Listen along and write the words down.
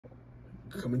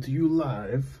Coming to you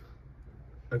live.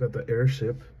 I got the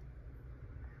Airship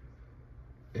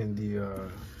in the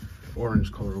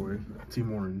orange colorway,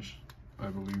 Team Orange, I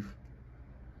believe.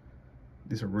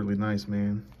 These are really nice,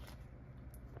 man.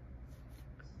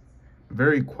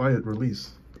 Very quiet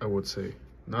release, I would say.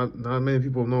 Not many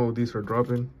people know these are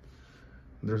dropping.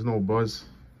 There's no buzz.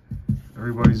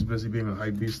 Everybody's busy being a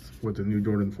hype beast with the new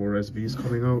Jordan 4 SBs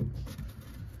coming out.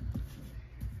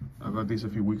 I got these a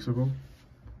few weeks ago.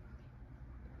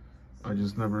 I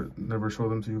just never showed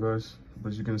them to you guys, but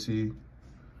as you can see,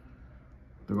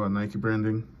 they got Nike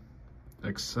branding,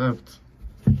 except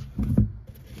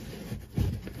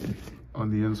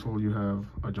on the insole you have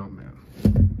a Jumpman.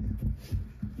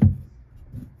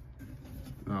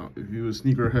 Now, if you're a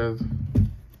sneakerhead,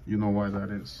 you know why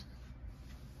that is.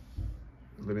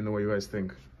 Let me know what you guys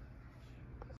think.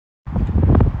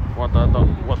 What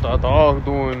the dog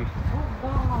doing?